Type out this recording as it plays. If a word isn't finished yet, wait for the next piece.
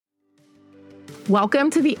Welcome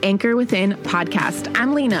to the Anchor Within podcast.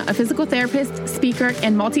 I'm Lena, a physical therapist, speaker,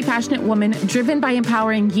 and multi-passionate woman driven by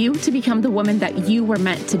empowering you to become the woman that you were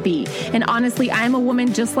meant to be. And honestly, I am a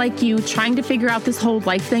woman just like you, trying to figure out this whole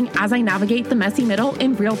life thing as I navigate the messy middle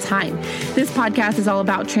in real time. This podcast is all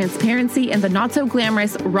about transparency and the not so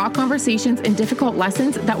glamorous, raw conversations and difficult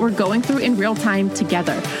lessons that we're going through in real time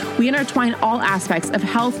together. We intertwine all aspects of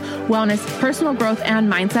health, wellness, personal growth,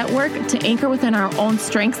 and mindset work to anchor within our own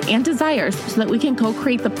strengths and desires so that we can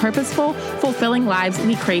co-create the purposeful, fulfilling lives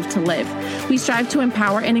we crave to live. We strive to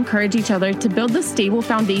empower and encourage each other to build the stable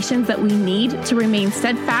foundations that we need to remain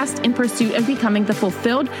steadfast in pursuit of becoming the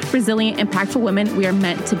fulfilled, resilient, impactful women we are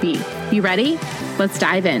meant to be. You ready? Let's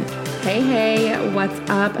dive in. Hey, what's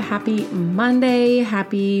up? Happy Monday.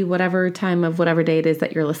 Happy whatever time of whatever day it is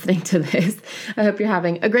that you're listening to this. I hope you're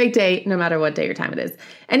having a great day, no matter what day or time it is.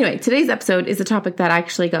 Anyway, today's episode is a topic that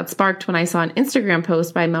actually got sparked when I saw an Instagram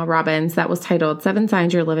post by Mel Robbins that was titled 7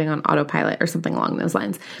 Signs You're Living on Autopilot or something along those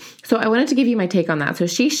lines. So I wanted to give you my take on that. So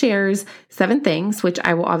she shares 7 things, which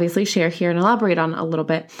I will obviously share here and elaborate on a little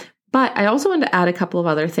bit. But I also wanted to add a couple of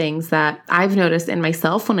other things that I've noticed in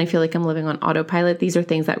myself when I feel like I'm living on autopilot. These are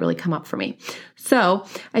things that really come up for me. So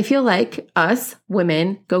I feel like us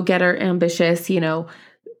women, go-getter, ambitious,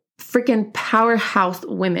 freaking powerhouse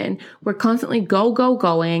women, we're constantly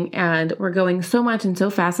going, and we're going so much and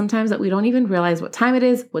so fast sometimes that we don't even realize what time it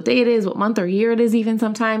is, what day it is, what month or year it is even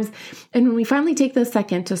sometimes. And when we finally take the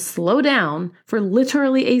second to slow down for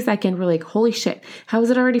literally a second, we're like, holy shit, how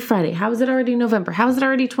is it already Friday? How is it already November? How is it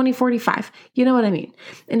already 2045? You know what I mean?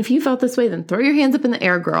 And if you felt this way, then throw your hands up in the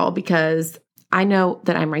air, girl, because I know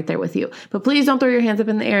that I'm right there with you. But please don't throw your hands up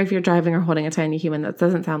in the air if you're driving or holding a tiny human. That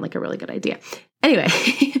doesn't sound like a really good idea. Anyway,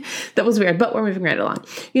 that was weird, but we're moving right along.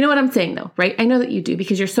 You know what I'm saying though, right? I know that you do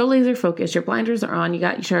because you're so laser focused. Your blinders are on. You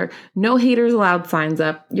got your no haters allowed signs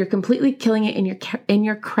up. You're completely killing it in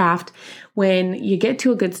your craft. When you get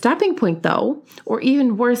to a good stopping point though, or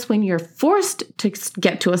even worse, when you're forced to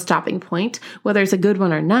get to a stopping point, whether it's a good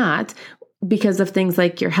one or not, because of things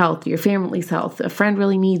like your health, your family's health, a friend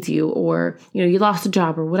really needs you, or, you lost a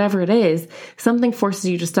job or whatever it is, something forces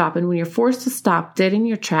you to stop. And when you're forced to stop dead in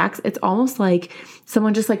your tracks, it's almost like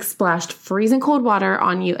someone just splashed freezing cold water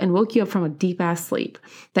on you and woke you up from a deep ass sleep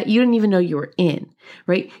that you didn't even know you were in,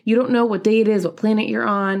 right? You don't know what day it is, what planet you're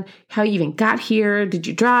on, how you even got here. Did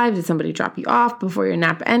you drive? Did somebody drop you off before your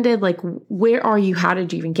nap ended? Where are you? How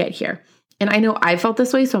did you even get here? And I know I felt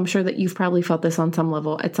this way, so I'm sure that you've probably felt this on some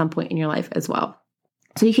level at some point in your life as well.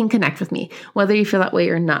 So you can connect with me, whether you feel that way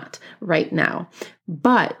or not right now.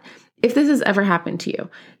 But if this has ever happened to you,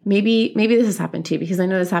 maybe this has happened to you, because I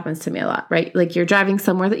know this happens to me a lot, right? Like you're driving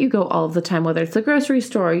somewhere that you go all of the time, whether it's the grocery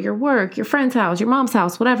store, your work, your friend's house, your mom's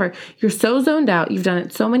house, whatever. You're so zoned out. You've done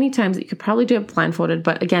it so many times that you could probably do it blindfolded.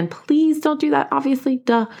 But again, please don't do that, obviously,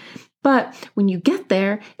 duh. But when you get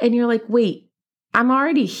there and you're like, wait, I'm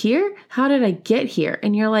already here? How did I get here?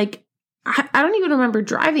 And you're like, I don't even remember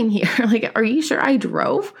driving here. Are you sure I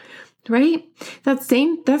drove? Right? That's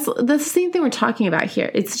the same thing we're talking about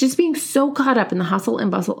here. It's just being so caught up in the hustle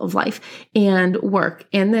and bustle of life and work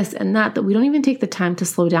and this and that we don't even take the time to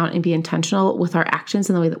slow down and be intentional with our actions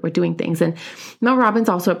and the way that we're doing things. And Mel Robbins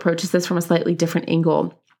also approaches this from a slightly different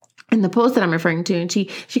angle in the post that I'm referring to. And she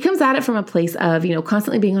comes at it from a place of,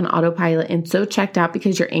 constantly being on autopilot and so checked out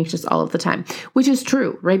because you're anxious all of the time, which is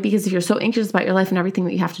true, right? Because if you're so anxious about your life and everything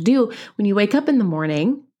that you have to do, when you wake up in the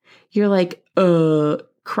morning, you're like,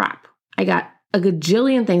 crap, I got a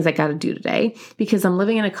gajillion things I got to do today because I'm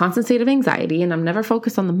living in a constant state of anxiety and I'm never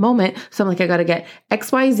focused on the moment. So I'm like, I got to get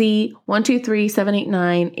XYZ, 1, 2, 3, 7, 8,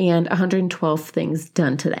 9, and 112 things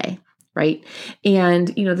done today. Right. And,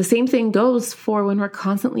 the same thing goes for when we're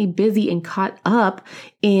constantly busy and caught up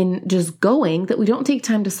in just going, that we don't take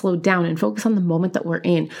time to slow down and focus on the moment that we're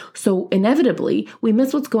in. So inevitably, we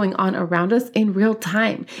miss what's going on around us in real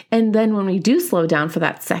time. And then when we do slow down for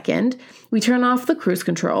that second, we turn off the cruise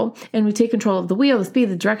control and we take control of the wheel, the speed,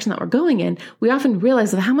 the direction that we're going in. We often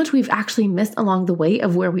realize how much we've actually missed along the way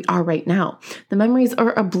of where we are right now. The memories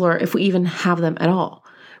are a blur if we even have them at all.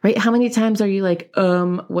 Right? How many times are you like,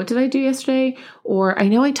 what did I do yesterday? Or I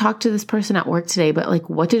know I talked to this person at work today, but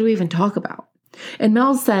what did we even talk about? And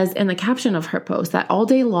Mel says in the caption of her post that all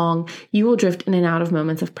day long, you will drift in and out of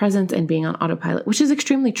moments of presence and being on autopilot, which is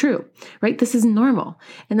extremely true, right? This is normal.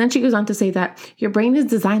 And then she goes on to say that your brain is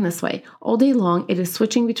designed this way. All day long, it is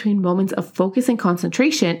switching between moments of focus and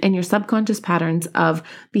concentration and your subconscious patterns of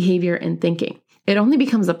behavior and thinking. It only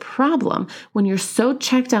becomes a problem when you're so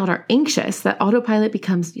checked out or anxious that autopilot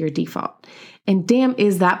becomes your default. And damn,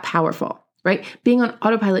 is that powerful, right? Being on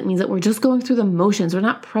autopilot means that we're just going through the motions. We're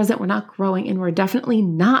not present, we're not growing, and we're definitely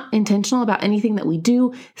not intentional about anything that we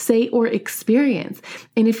do, say, or experience.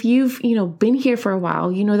 And if you've, been here for a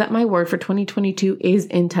while, you know that my word for 2022 is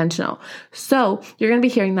intentional. So you're going to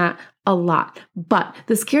be hearing that a lot. But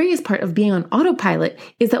the scariest part of being on autopilot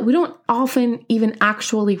is that we don't often even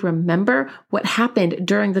actually remember what happened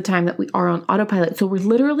during the time that we are on autopilot. So we're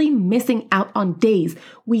literally missing out on days,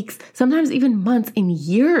 weeks, sometimes even months and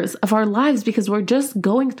years of our lives because we're just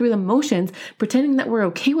going through the motions, pretending that we're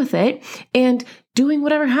okay with it and doing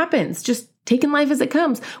whatever happens, just taking life as it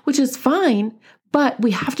comes, which is fine. But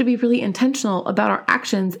we have to be really intentional about our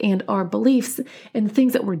actions and our beliefs and the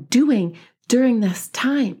things that we're doing during this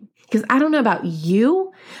time. Because I don't know about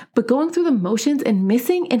you, but going through the motions and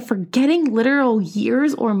missing and forgetting literal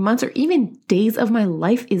years or months or even days of my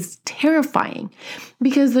life is terrifying.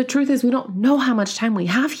 Because the truth is we don't know how much time we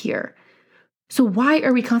have here. So why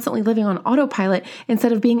are we constantly living on autopilot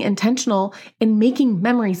instead of being intentional and making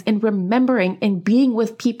memories and remembering and being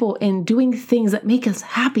with people and doing things that make us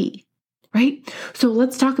happy? Right? So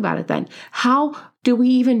let's talk about it then. How do we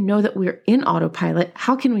even know that we're in autopilot?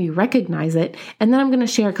 How can we recognize it? And then I'm going to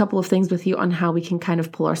share a couple of things with you on how we can kind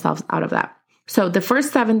of pull ourselves out of that. So the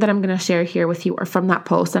first 7 that I'm going to share here with you are from that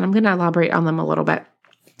post, and I'm going to elaborate on them a little bit.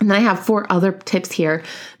 And then I have 4 other tips here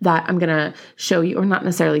that I'm going to show you, or not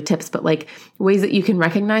necessarily tips, but like ways that you can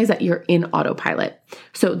recognize that you're in autopilot.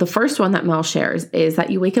 So the first one that Mel shares is that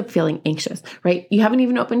you wake up feeling anxious, right? You haven't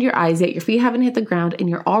even opened your eyes yet. Your feet haven't hit the ground and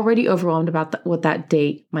you're already overwhelmed about what that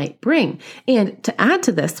day might bring. And to add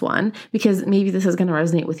to this one, because maybe this is going to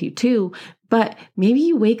resonate with you too, but maybe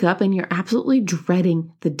you wake up and you're absolutely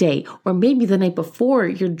dreading the day, or maybe the night before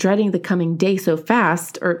you're dreading the coming day so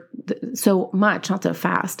fast or so much, not so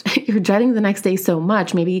fast. You're dreading the next day so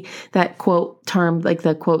much. Maybe that quote term, like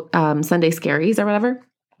the quote, Sunday scaries or whatever,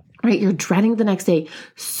 right? You're dreading the next day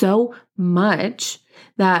so much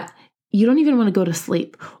that you don't even want to go to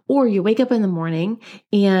sleep, or you wake up in the morning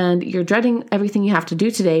and you're dreading everything you have to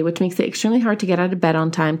do today, which makes it extremely hard to get out of bed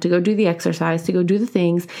on time, to go do the exercise, to go do the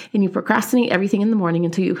things, and you procrastinate everything in the morning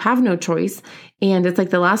until you have no choice. And it's like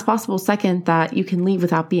the last possible second that you can leave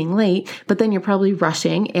without being late, but then you're probably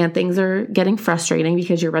rushing and things are getting frustrating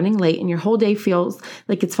because you're running late and your whole day feels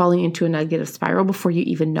like it's falling into a negative spiral before you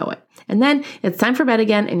even know it. And then it's time for bed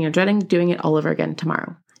again and you're dreading doing it all over again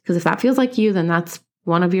tomorrow. Because if that feels like you, then that's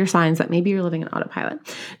one of your signs that maybe you're living in autopilot.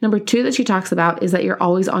 Number 2 that she talks about is that you're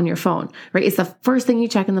always on your phone, right? It's the first thing you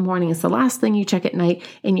check in the morning. It's the last thing you check at night.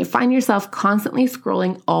 And you find yourself constantly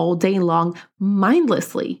scrolling all day long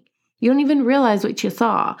mindlessly. You don't even realize what you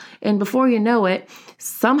saw. And before you know it,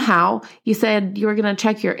 somehow you said you were going to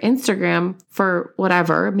check your Instagram for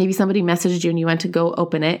whatever. Maybe somebody messaged you and you went to go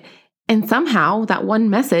open it. And somehow that one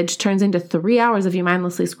message turns into 3 hours of you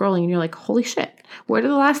mindlessly scrolling and you're like, holy shit, where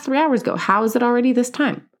did the last 3 hours go? How is it already this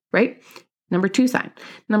time, right? Number 2 sign.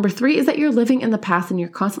 Number 3 is that you're living in the past and you're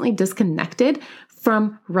constantly disconnected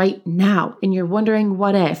from right now. And you're wondering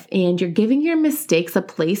what if, and you're giving your mistakes a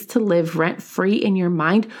place to live rent-free in your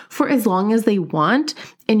mind for as long as they want.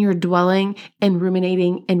 And you're dwelling and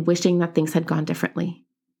ruminating and wishing that things had gone differently.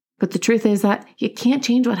 But the truth is that you can't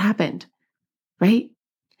change what happened, right?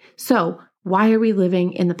 So why are we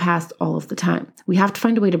living in the past all of the time? We have to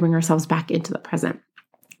find a way to bring ourselves back into the present.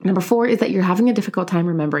 Number 4 is that you're having a difficult time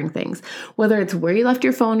remembering things, whether it's where you left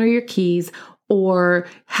your phone or your keys, or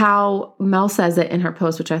how Mel says it in her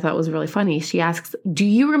post, which I thought was really funny. She asks, do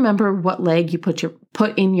you remember what leg you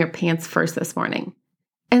put in your pants first this morning?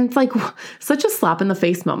 And it's like such a slap in the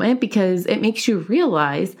face moment because it makes you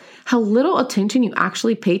realize how little attention you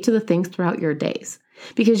actually pay to the things throughout your days.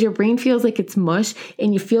 Because your brain feels like it's mush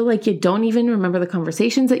and you feel like you don't even remember the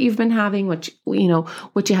conversations that you've been having, what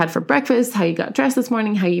you had for breakfast, how you got dressed this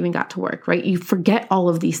morning, how you even got to work, right? You forget all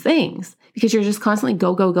of these things because you're just constantly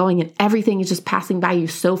going and everything is just passing by you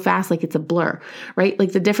so fast like it's a blur, right?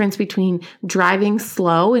 Like the difference between driving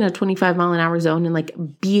slow in a 25 mile an hour zone and like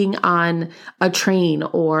being on a train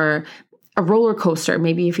or a roller coaster,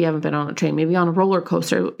 maybe if you haven't been on a train, maybe on a roller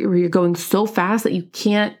coaster where you're going so fast that you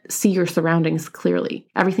can't see your surroundings clearly.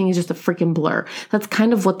 Everything is just a freaking blur. That's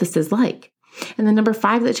kind of what this is like. And then number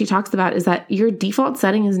 5 that she talks about is that your default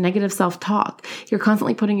setting is negative self-talk. You're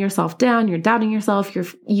constantly putting yourself down. You're doubting yourself.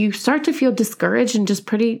 You start to feel discouraged and just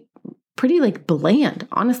pretty like bland,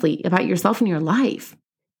 honestly, about yourself and your life.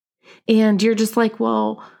 And you're just like,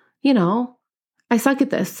 well, I suck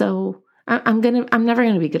at this. So I'm never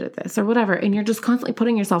going to be good at this or whatever. And you're just constantly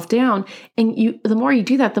putting yourself down. And the more you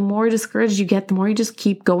do that, the more discouraged you get, the more you just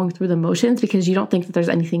keep going through the motions because you don't think that there's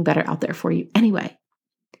anything better out there for you anyway.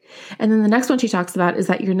 And then the next one she talks about is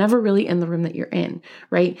that you're never really in the room that you're in,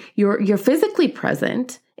 right? You're physically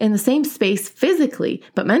present in the same space physically,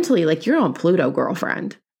 but mentally, like you're on Pluto,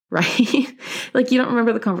 girlfriend, right? Like you don't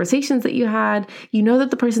remember the conversations that you had. You know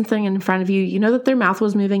that the person sitting in front of you, you know that their mouth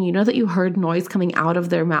was moving. You know that you heard noise coming out of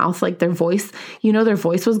their mouth, like their voice, you know, their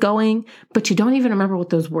voice was going, but you don't even remember what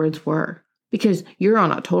those words were because you're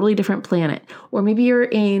on a totally different planet. Or maybe you're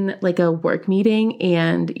in like a work meeting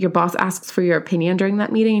and your boss asks for your opinion during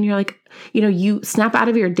that meeting. And you're like, you know, you snap out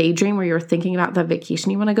of your daydream where you're thinking about the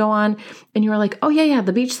vacation you want to go on. And you're like, oh yeah,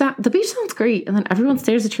 the beach sounds great. And then everyone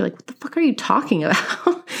stares at you like, what the fuck are you talking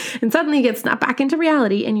about? And suddenly you get snapped back into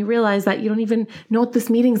reality and you realize that you don't even know what this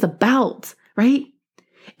meeting's about, right?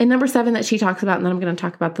 And number 7 that she talks about, and then I'm going to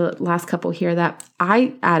talk about the last couple here that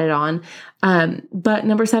I added on. But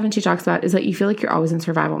number 7 she talks about is that you feel like you're always in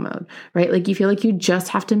survival mode, right? Like you feel like you just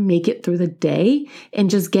have to make it through the day, and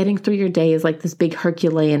just getting through your day is like this big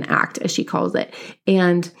Herculean act, as she calls it.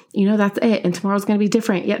 And you know, that's it. And tomorrow's going to be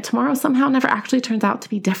different. Yet tomorrow somehow never actually turns out to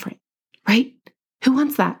be different, right? Who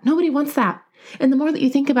wants that? Nobody wants that. And the more that you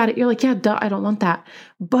think about it, you're like, yeah, duh, I don't want that.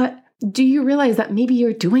 But do you realize that maybe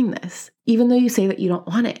you're doing this, even though you say that you don't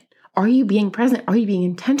want it? Are you being present? Are you being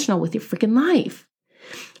intentional with your freaking life?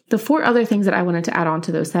 The 4 other things that I wanted to add on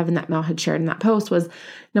to those 7 that Mel had shared in that post was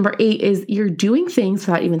number 8 is you're doing things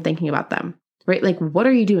without even thinking about them, right? Like, what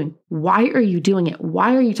are you doing? Why are you doing it?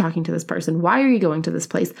 Why are you talking to this person? Why are you going to this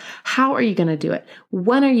place? How are you going to do it?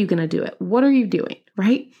 When are you going to do it? What are you doing,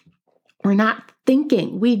 right? We're not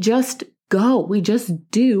thinking. We just go. We just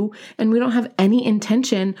do, and we don't have any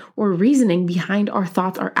intention or reasoning behind our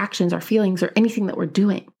thoughts, our actions, our feelings, or anything that we're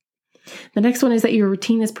doing. The next one is that your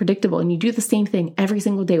routine is predictable and you do the same thing every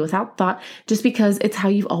single day without thought, just because it's how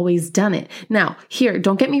you've always done it. Now, here,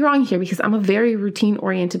 don't get me wrong here, because I'm a very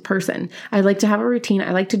routine-oriented person. I like to have a routine.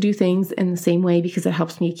 I like to do things in the same way because it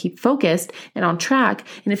helps me keep focused and on track,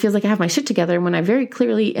 and it feels like I have my shit together when I very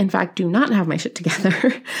clearly, in fact, do not have my shit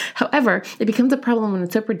together. However, it becomes a problem when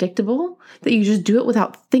it's so predictable that you just do it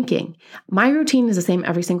without thinking. My routine is the same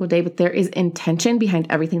every single day, but there is intention behind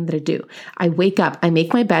everything that I do. I wake up, I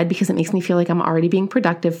make my bed because it makes me feel like I'm already being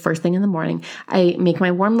productive first thing in the morning. I make my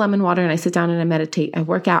warm lemon water and I sit down and I meditate. I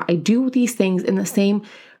work out. I do these things in the same,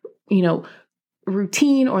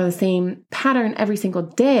 routine or the same pattern every single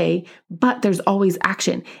day, but there's always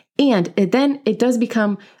action. And it does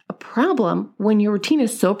become a problem when your routine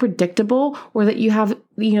is so predictable, or that you have,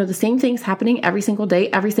 the same things happening every single day,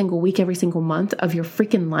 every single week, every single month of your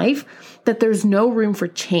freaking life, that there's no room for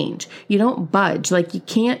change. You don't budge. Like, you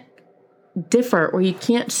can't differ, or you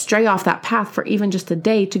can't stray off that path for even just a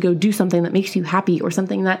day to go do something that makes you happy, or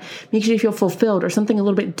something that makes you feel fulfilled, or something a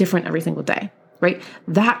little bit different every single day, right?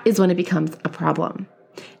 That is when it becomes a problem.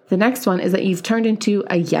 The next one is that you've turned into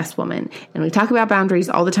a yes woman. And we talk about boundaries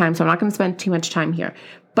all the time, so I'm not going to spend too much time here.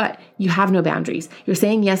 But you have no boundaries. You're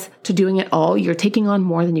saying yes to doing it all. You're taking on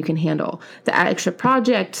more than you can handle. The extra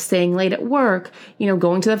project, staying late at work,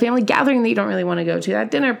 going to the family gathering that you don't really want to go to,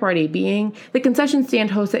 that dinner party, being the concession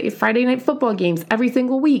stand host at your Friday night football games every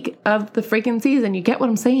single week of the freaking season. You get what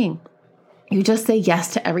I'm saying? You just say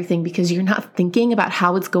yes to everything because you're not thinking about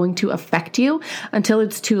how it's going to affect you until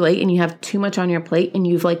it's too late and you have too much on your plate and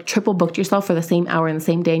you've like triple booked yourself for the same hour in the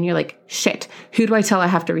same day. And you're like, shit, who do I tell I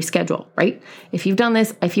have to reschedule, right? If you've done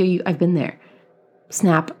this, I feel you, I've been there.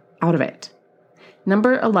 Snap out of it.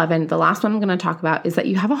 Number 11, the last one I'm going to talk about, is that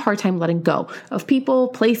you have a hard time letting go of people,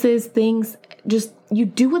 places, things. Just, you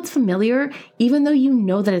do what's familiar, even though you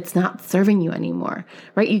know that it's not serving you anymore,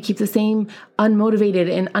 right? You keep the same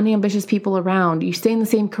unmotivated and unambitious people around. You stay in the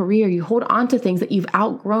same career. You hold on to things that you've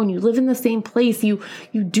outgrown. You live in the same place. You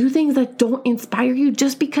do things that don't inspire you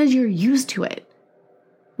just because you're used to it.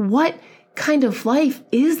 What kind of life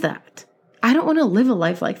is that? I don't want to live a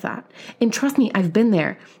life like that. And trust me, I've been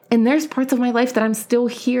there. And there's parts of my life that I'm still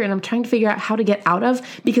here and I'm trying to figure out how to get out of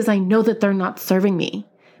because I know that they're not serving me.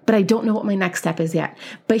 But I don't know what my next step is yet.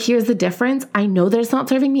 But here's the difference. I know that it's not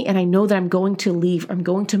serving me, and I know that I'm going to leave. I'm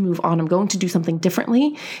going to move on. I'm going to do something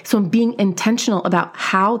differently. So I'm being intentional about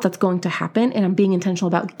how that's going to happen. And I'm being intentional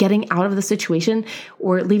about getting out of the situation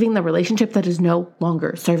or leaving the relationship that is no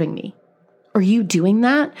longer serving me. Are you doing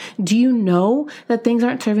that? Do you know that things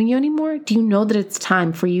aren't serving you anymore? Do you know that it's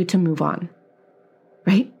time for you to move on?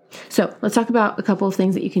 Right? So let's talk about a couple of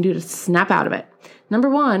things that you can do to snap out of it. Number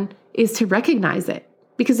 1 is to recognize it.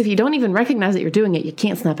 Because if you don't even recognize that you're doing it, you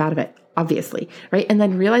can't snap out of it, obviously, right? And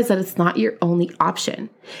then realize that it's not your only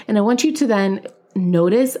option. And I want you to then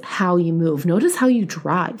notice how you move. Notice how you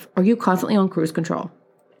drive. Are you constantly on cruise control?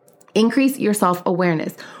 Increase your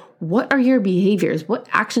self-awareness. What are your behaviors? What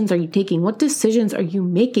actions are you taking? What decisions are you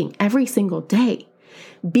making every single day?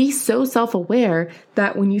 Be so self-aware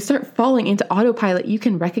that when you start falling into autopilot, you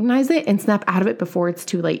can recognize it and snap out of it before it's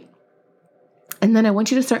too late. And then I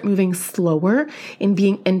want you to start moving slower and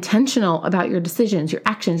being intentional about your decisions, your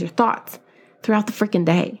actions, your thoughts throughout the freaking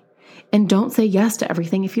day. And don't say yes to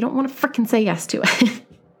everything if you don't want to freaking say yes to it.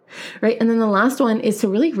 Right? And then the last one is to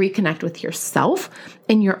really reconnect with yourself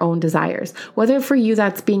and your own desires. Whether for you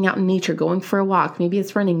that's being out in nature, going for a walk, maybe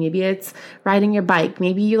it's running, maybe it's riding your bike,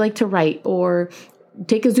 maybe you like to write or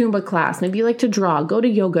take a Zumba class, maybe you like to draw, go to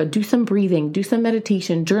yoga, do some breathing, do some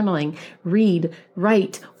meditation, journaling, read,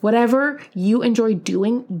 write, whatever you enjoy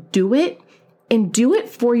doing, do it. And do it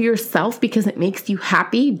for yourself because it makes you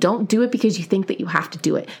happy. Don't do it because you think that you have to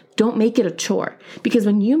do it. Don't make it a chore. Because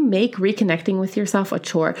when you make reconnecting with yourself a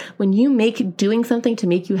chore, when you make doing something to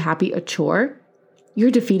make you happy a chore,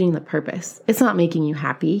 you're defeating the purpose. It's not making you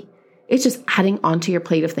happy. It's just adding onto your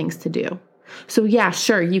plate of things to do. So yeah,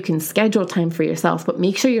 sure, you can schedule time for yourself, but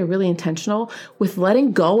make sure you're really intentional with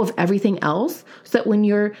letting go of everything else so that when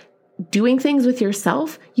you're doing things with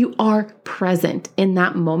yourself, you are present in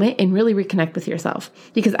that moment and really reconnect with yourself.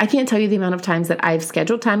 Because I can't tell you the amount of times that I've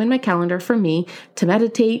scheduled time in my calendar for me to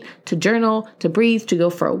meditate, to journal, to breathe, to go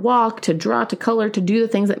for a walk, to draw, to color, to do the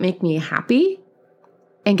things that make me happy.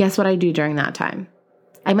 And guess what I do during that time?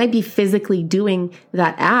 I might be physically doing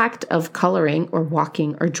that act of coloring or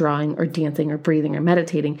walking or drawing or dancing or breathing or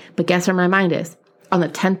meditating. But guess where my mind is? On the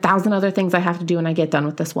 10,000 other things I have to do when I get done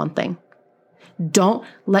with this one thing. Don't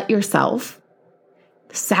let yourself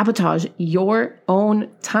sabotage your own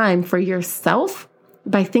time for yourself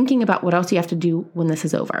by thinking about what else you have to do when this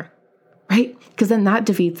is over, right? Because then that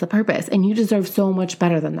defeats the purpose and you deserve so much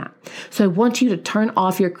better than that. So I want you to turn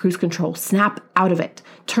off your cruise control, snap out of it,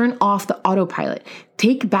 turn off the autopilot,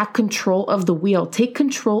 take back control of the wheel, take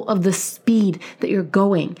control of the speed that you're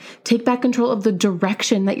going, take back control of the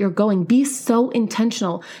direction that you're going. Be so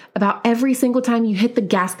intentional about every single time you hit the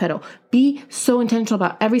gas pedal. Be so intentional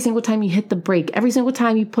about every single time you hit the brake, every single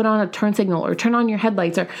time you put on a turn signal or turn on your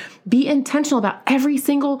headlights, or be intentional about every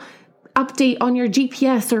single update on your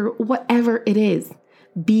GPS or whatever it is.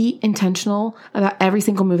 Be intentional about every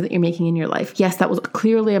single move that you're making in your life. Yes, that was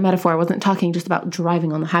clearly a metaphor. I wasn't talking just about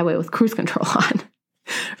driving on the highway with cruise control on,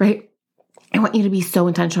 right? I want you to be so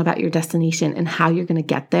intentional about your destination and how you're going to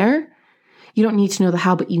get there. You don't need to know the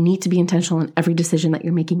how, but you need to be intentional in every decision that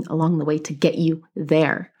you're making along the way to get you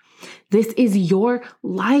there. This is your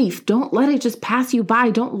life. Don't let it just pass you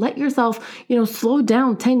by. Don't let yourself, slow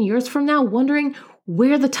down 10 years from now wondering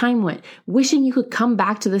where the time went, wishing you could come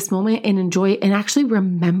back to this moment and enjoy it and actually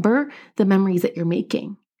remember the memories that you're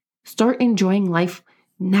making. Start enjoying life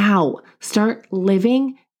now. Start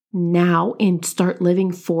living now and start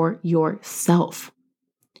living for yourself.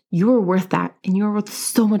 You are worth that, and you are worth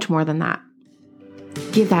so much more than that.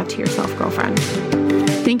 Give that to yourself, girlfriend.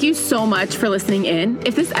 Thank you so much for listening in.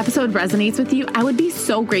 If this episode resonates with you, I would be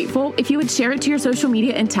so grateful if you would share it to your social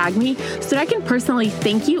media and tag me so that I can personally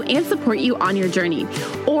thank you and support you on your journey.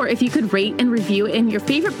 Or if you could rate and review in your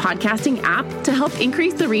favorite podcasting app to help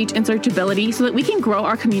increase the reach and searchability so that we can grow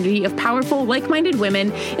our community of powerful, like-minded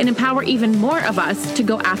women and empower even more of us to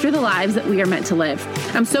go after the lives that we are meant to live.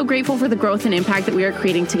 I'm so grateful for the growth and impact that we are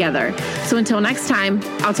creating together. So until next time,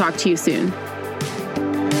 I'll talk to you soon.